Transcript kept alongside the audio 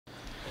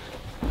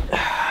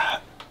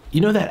You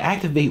know that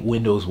Activate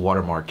Windows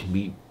watermark can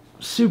be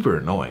super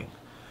annoying.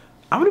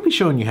 I'm going to be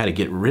showing you how to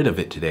get rid of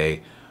it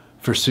today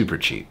for super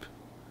cheap.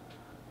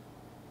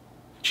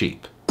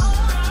 Cheap.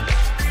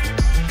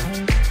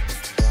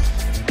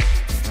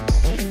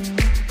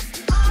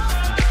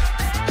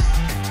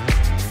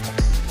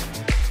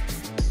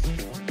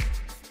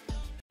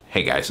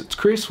 Hey guys, it's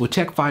Chris with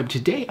Tech5.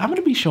 Today I'm going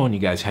to be showing you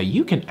guys how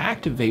you can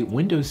activate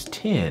Windows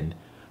 10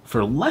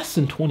 for less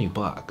than 20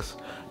 bucks.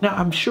 Now,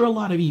 I'm sure a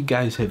lot of you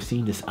guys have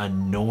seen this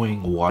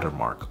annoying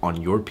watermark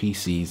on your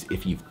PCs.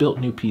 If you've built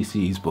new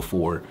PCs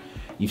before,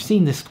 you've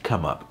seen this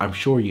come up. I'm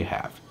sure you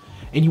have.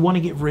 And you want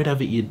to get rid of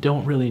it. You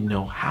don't really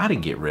know how to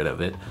get rid of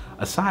it,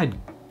 aside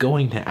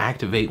going to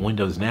activate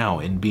Windows Now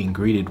and being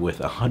greeted with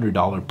a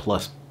 $100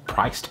 plus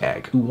price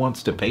tag. Who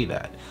wants to pay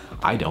that?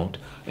 I don't,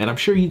 and I'm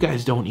sure you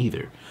guys don't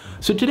either.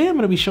 So today I'm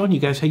going to be showing you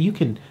guys how you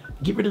can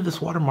get rid of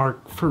this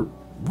watermark for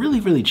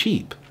really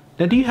cheap.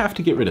 Now, do you have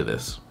to get rid of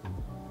this?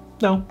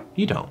 No,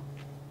 you don't.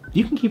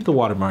 You can keep the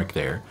watermark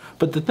there,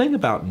 but the thing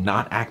about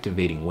not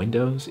activating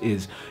Windows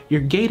is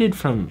you're gated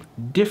from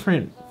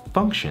different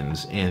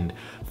functions and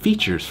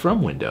features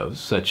from Windows,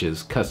 such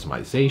as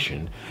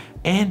customization,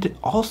 and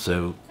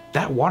also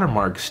that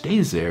watermark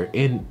stays there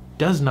and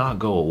does not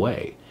go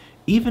away.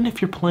 Even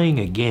if you're playing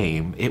a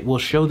game, it will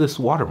show this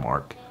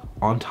watermark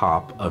on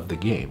top of the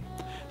game.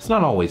 It's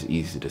not always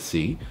easy to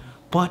see,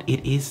 but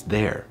it is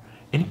there.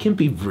 And it can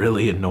be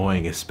really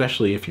annoying,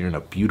 especially if you're in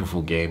a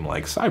beautiful game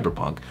like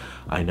Cyberpunk.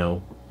 I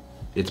know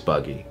it's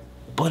buggy,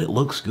 but it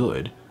looks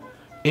good.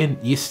 And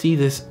you see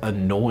this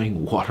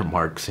annoying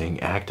watermark saying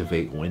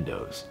activate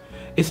Windows.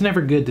 It's never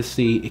good to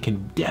see. It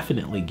can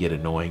definitely get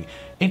annoying.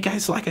 And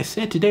guys, like I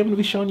said, today I'm going to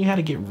be showing you how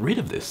to get rid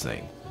of this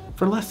thing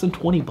for less than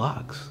 20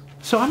 bucks.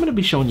 So I'm going to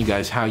be showing you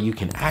guys how you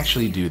can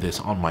actually do this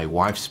on my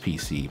wife's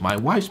PC. My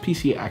wife's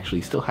PC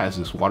actually still has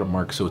this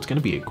watermark, so it's going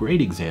to be a great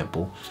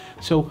example.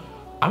 So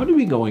I'm going to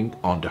be going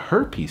onto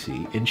her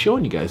PC and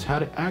showing you guys how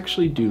to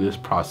actually do this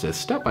process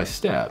step by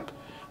step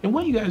and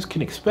what you guys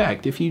can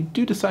expect if you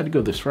do decide to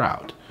go this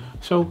route.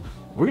 So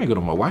we're going to go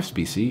to my wife's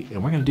PC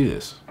and we're going to do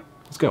this.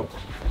 Let's go.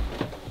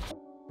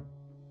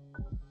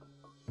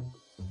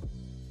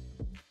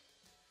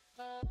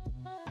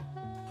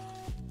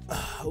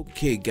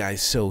 Okay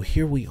guys, so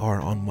here we are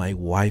on my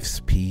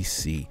wife's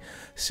PC.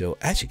 So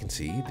as you can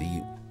see,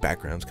 the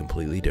background's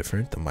completely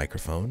different. The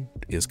microphone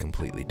is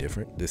completely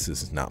different. This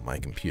is not my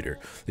computer.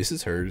 This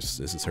is hers.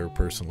 This is her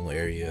personal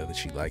area that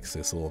she likes,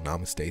 this little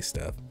namaste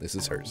stuff. This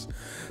is hers.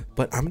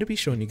 But I'm going to be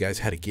showing you guys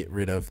how to get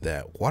rid of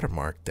that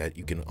watermark that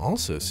you can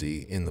also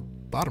see in the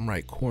bottom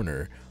right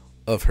corner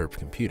of her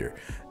computer.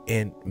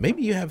 And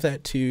maybe you have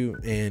that too,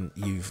 and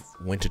you've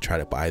went to try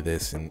to buy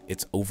this and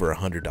it's over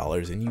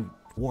 $100 and you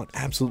want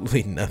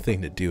absolutely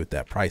nothing to do with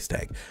that price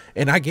tag.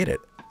 And I get it.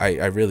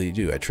 I really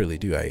do. I truly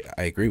do. I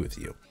agree with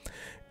you.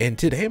 And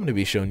today I'm going to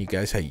be showing you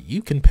guys how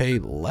you can pay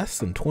less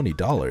than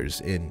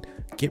 $20 and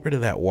get rid of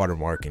that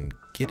watermark and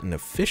get an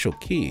official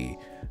key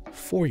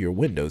for your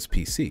Windows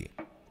PC.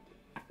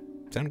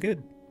 Sound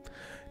good?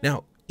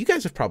 Now, you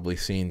guys have probably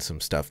seen some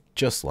stuff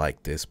just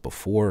like this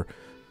before.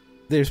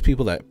 There's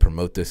people that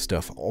promote this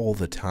stuff all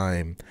the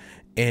time.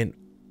 And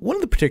one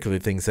of the particular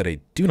things that I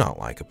do not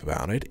like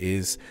about it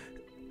is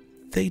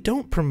they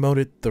don't promote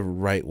it the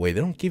right way.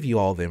 They don't give you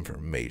all the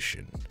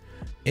information.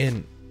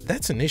 And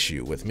that's an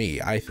issue with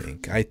me, I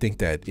think. I think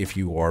that if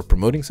you are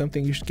promoting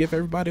something, you should give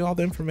everybody all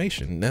the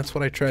information. And that's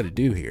what I try to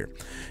do here.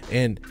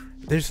 And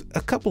there's a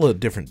couple of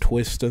different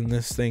twists on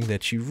this thing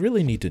that you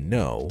really need to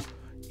know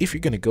if you're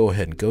going to go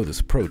ahead and go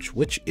this approach,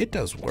 which it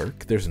does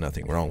work. There's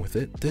nothing wrong with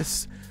it.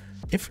 This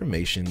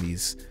information,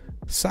 these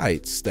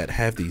sites that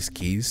have these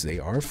keys, they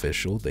are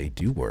official, they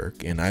do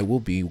work, and I will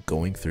be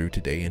going through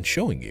today and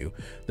showing you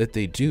that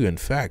they do in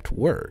fact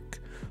work.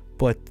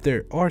 But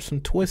there are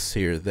some twists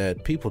here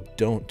that people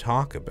don't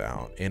talk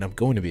about, and I'm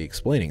going to be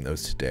explaining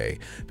those today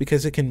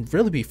because it can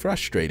really be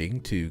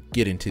frustrating to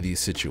get into these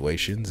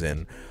situations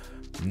and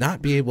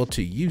not be able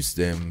to use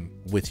them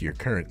with your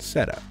current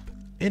setup.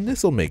 And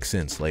this will make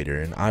sense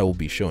later, and I will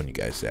be showing you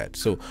guys that.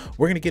 So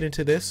we're going to get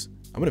into this.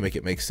 I'm going to make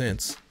it make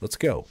sense. Let's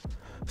go.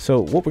 So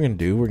what we're going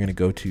to do, we're going to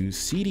go to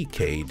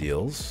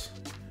CDKDEALS.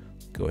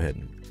 Go ahead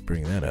and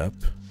bring that up.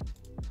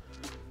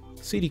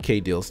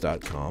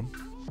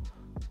 CDKDEALS.com.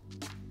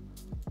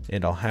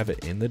 And I'll have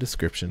it in the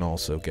description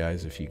also,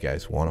 guys. If you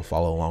guys want to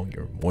follow along,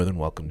 you're more than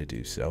welcome to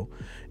do so.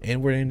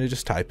 And we're going to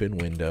just type in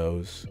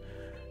Windows.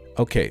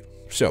 Okay,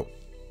 so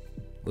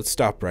let's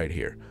stop right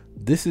here.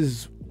 This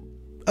is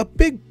a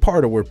big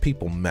part of where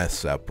people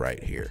mess up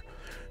right here.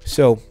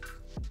 So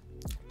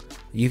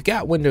you've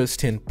got Windows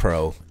 10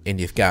 Pro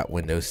and you've got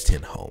Windows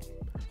 10 Home.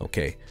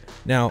 Okay,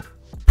 now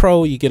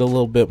Pro, you get a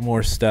little bit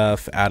more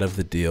stuff out of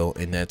the deal,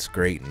 and that's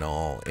great and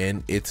all.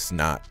 And it's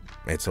not,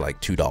 it's like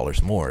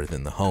 $2 more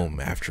than the Home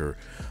after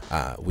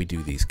we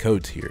do these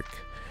codes here.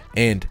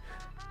 And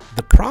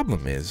the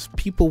problem is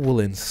people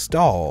will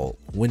install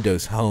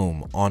Windows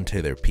Home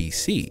onto their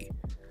PC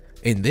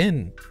and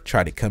then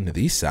try to come to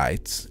these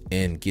sites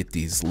and get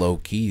these low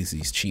keys,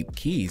 these cheap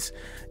keys,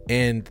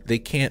 and they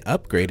can't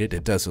upgrade it.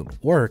 It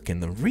doesn't work.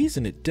 And the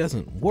reason it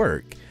doesn't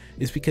work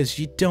is because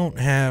you don't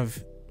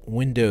have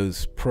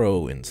Windows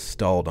Pro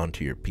installed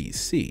onto your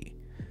PC.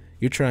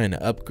 You're trying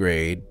to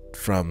upgrade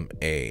from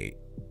a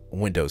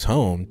Windows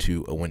Home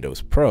to a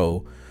Windows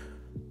Pro,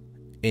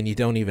 and you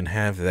don't even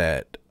have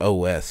that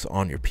OS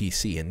on your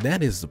PC. And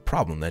that is the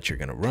problem that you're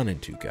going to run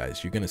into,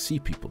 guys. You're going to see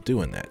people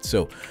doing that.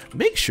 So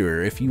make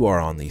sure, if you are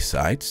on these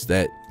sites,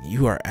 that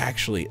you are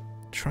actually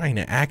trying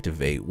to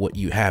activate what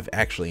you have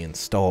actually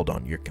installed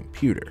on your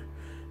computer.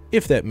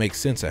 If that makes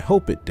sense, I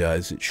hope it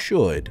does. It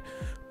should.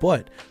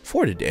 But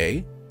for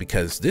today,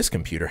 because this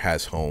computer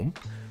has Home,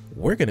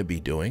 we're going to be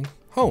doing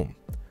Home.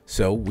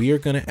 So we are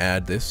going to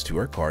add this to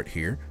our cart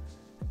here,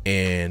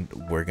 and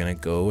we're going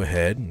to go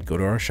ahead and go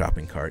to our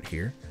shopping cart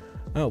here.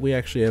 We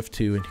actually have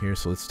two in here,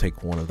 so let's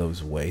take one of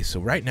those away. So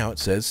right now it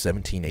says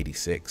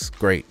 $17.86.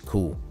 Great,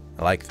 cool,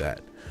 I like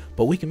that.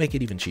 But we can make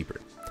it even cheaper.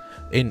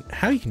 And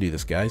how you can do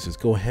this, guys, is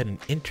go ahead and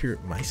enter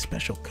my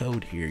special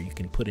code here. You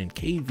can put in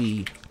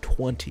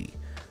KV20,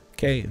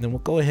 okay, and then we'll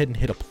go ahead and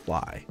hit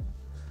apply.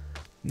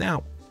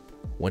 Now,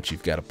 once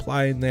you've got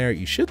apply in there,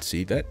 you should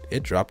see that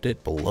it dropped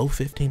it below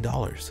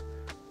 $15.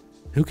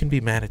 Who can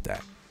be mad at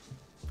that?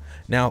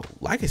 Now,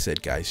 like I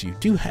said, guys, you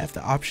do have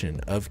the option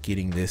of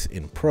getting this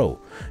in Pro,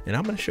 and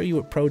I'm going to show you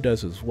what Pro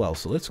does as well.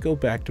 So let's go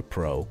back to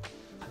Pro.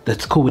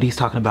 That's cool what he's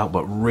talking about,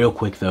 but real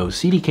quick though,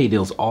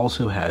 CDKDEALS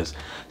also has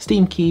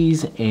Steam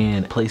keys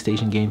and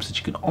PlayStation games that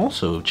you can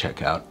also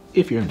check out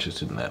if you're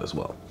interested in that as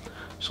well.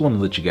 Just want to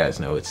let you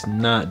guys know it's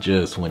not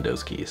just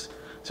Windows keys.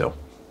 So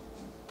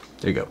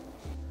there you go.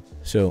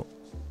 So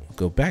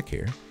go back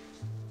here,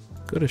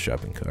 go to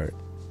shopping cart,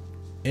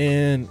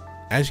 and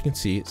as you can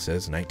see, it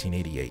says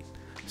 $19.88.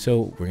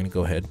 So we're going to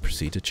go ahead and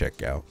proceed to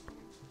checkout.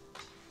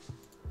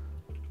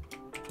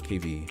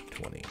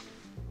 KV20.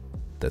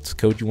 That's the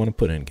code you want to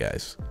put in,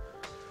 guys.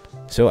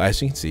 So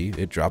as you can see,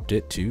 it dropped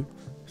it to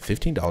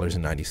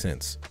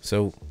 $15.90.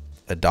 So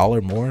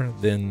 $1 more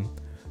than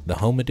the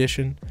Home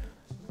edition.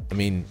 I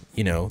mean,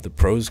 you know, the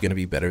Pro is going to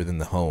be better than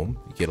the Home.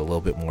 You get a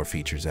little bit more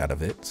features out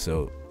of it.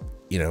 So,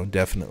 you know,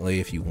 definitely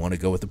if you want to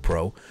go with the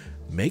Pro,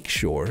 make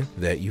sure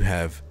that you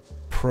have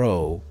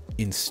Pro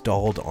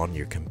installed on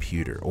your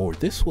computer, or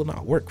this will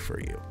not work for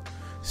you.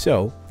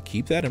 So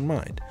keep that in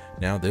mind.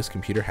 Now this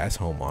computer has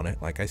Home on it,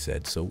 like I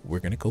said, so we're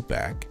going to go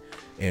back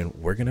and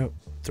we're going to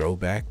throw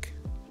back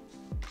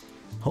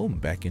Home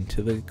back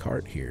into the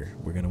cart here.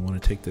 We're going to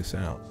want to take this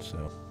out.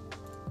 So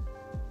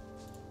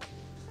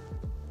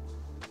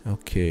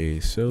okay,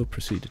 so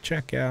proceed to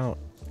checkout.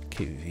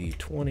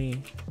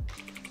 KV20,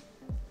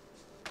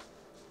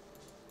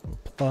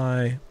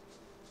 apply,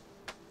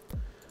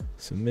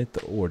 submit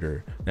the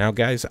order. Now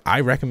guys, I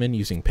recommend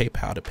using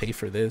PayPal to pay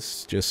for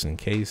this, just in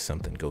case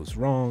something goes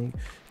wrong,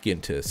 get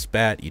into a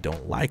spat, you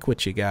don't like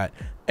what you got.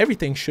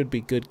 Everything should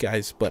be good,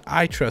 guys, but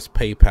I trust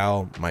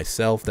PayPal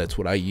myself. That's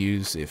what I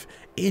use. If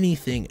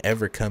anything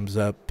ever comes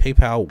up,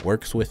 PayPal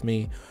works with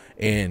me,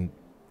 and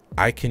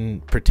I can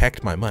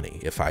protect my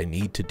money if I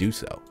need to do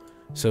so.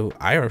 So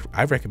I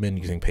recommend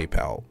using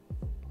PayPal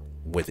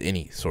with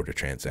any sort of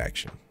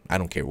transaction. I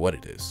don't care what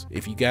it is.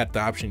 If you got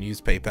the option to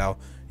use PayPal,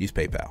 use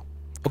PayPal.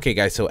 Okay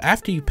guys, so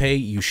after you pay,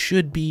 you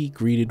should be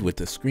greeted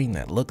with a screen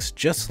that looks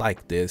just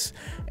like this,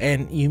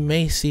 and you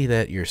may see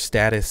that your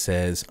status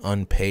says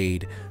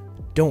unpaid.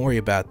 Don't worry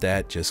about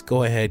that. Just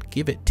go ahead,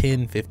 give it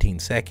 10-15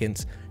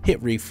 seconds,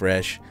 hit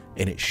refresh,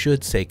 and it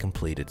should say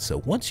completed.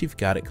 So once you've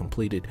got it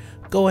completed,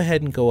 go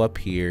ahead and go up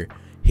here,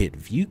 hit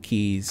view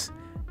keys,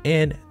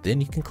 and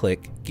then you can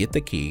click get the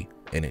key,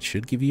 and it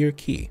should give you your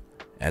key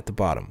at the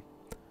bottom.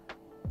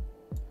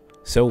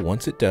 So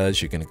once it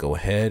does, you're going to go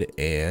ahead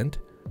and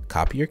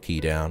copy your key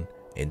down,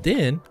 and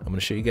then I'm going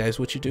to show you guys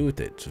what you do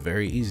with it. It's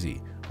very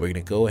easy. We're going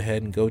to go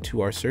ahead and go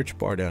to our search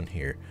bar down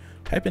here,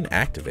 type in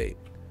activate.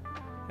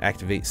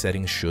 Activate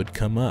settings should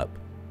come up,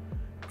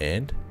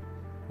 and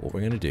what we're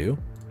going to do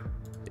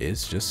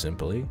is just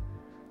simply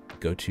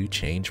go to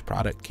change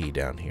product key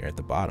down here at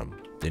the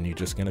bottom. Then you're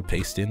just going to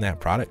paste in that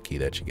product key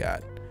that you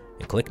got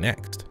and click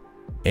next.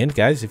 And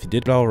guys, if you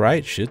did it all right,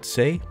 it should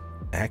say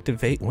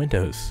activate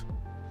Windows.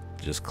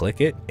 Just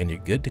click it and you're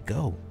good to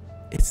go.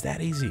 It's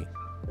that easy.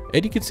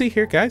 And you can see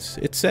here, guys,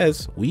 it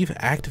says we've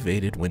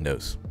activated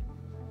Windows.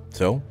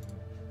 So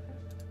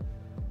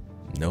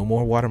no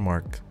more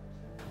watermark.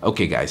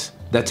 Okay guys,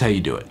 that's how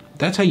you do it.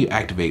 That's how you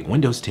activate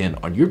Windows 10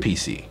 on your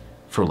PC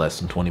for less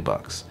than 20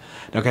 bucks.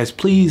 Now guys,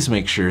 please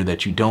make sure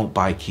that you don't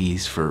buy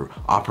keys for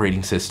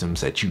operating systems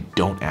that you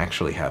don't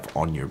actually have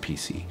on your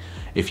PC.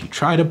 If you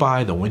try to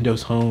buy the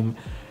Windows Home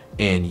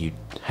and you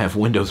have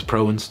Windows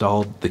Pro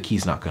installed, the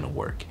key's not going to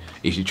work.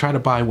 If you try to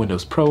buy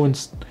Windows Pro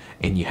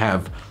and you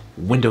have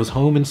Windows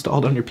Home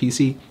installed on your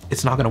PC,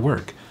 it's not going to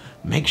work.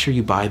 Make sure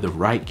you buy the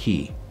right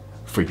key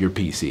for your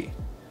PC.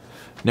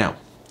 Now,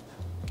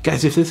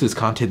 guys, if this is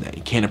content that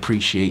you can't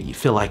appreciate, you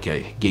feel like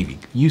I gave you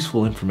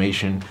useful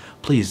information,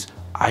 please,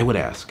 I would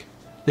ask,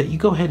 that you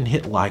go ahead and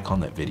hit like on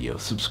that video,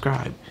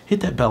 subscribe,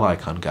 hit that bell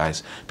icon,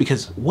 guys,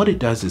 because what it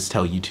does is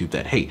tell YouTube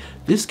that, hey,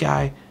 this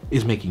guy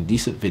is making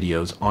decent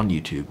videos on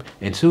YouTube,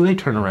 and so they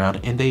turn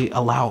around and they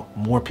allow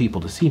more people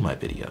to see my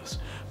videos,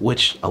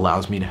 which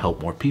allows me to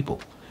help more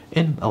people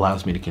and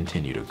allows me to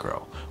continue to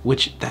grow,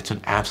 which that's an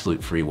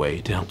absolute free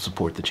way to help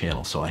support the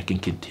channel so I can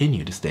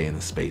continue to stay in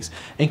the space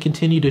and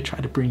continue to try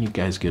to bring you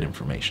guys good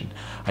information.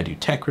 I do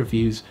tech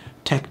reviews,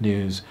 tech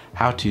news,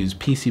 how-tos,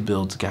 PC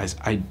builds, guys.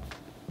 I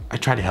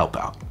try to help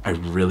out. I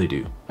really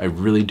do. I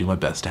really do my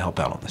best to help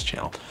out on this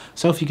channel.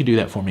 So if you could do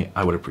that for me,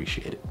 I would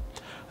appreciate it.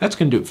 That's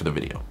gonna do it for the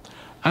video.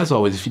 As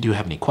always, if you do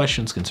have any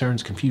questions,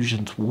 concerns,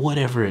 confusions,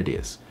 whatever it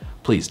is,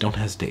 please don't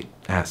hesitate.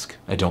 Ask.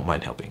 I don't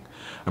mind helping.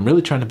 I'm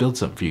really trying to build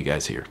something for you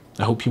guys here.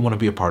 I hope you want to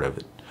be a part of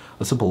it.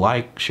 A simple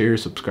like, share,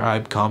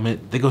 subscribe,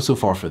 comment, they go so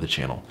far for the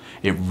channel.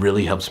 It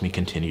really helps me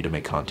continue to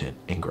make content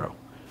and grow.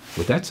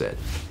 With that said,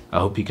 I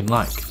hope you can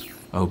like.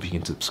 I hope you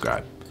can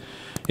subscribe.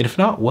 And if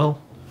not,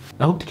 well,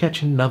 I hope to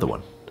catch you in another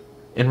one.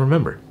 And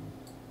remember,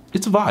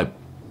 it's a vibe.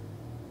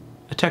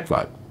 A tech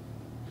vibe.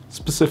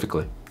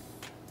 Specifically.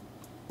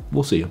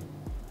 We'll see you.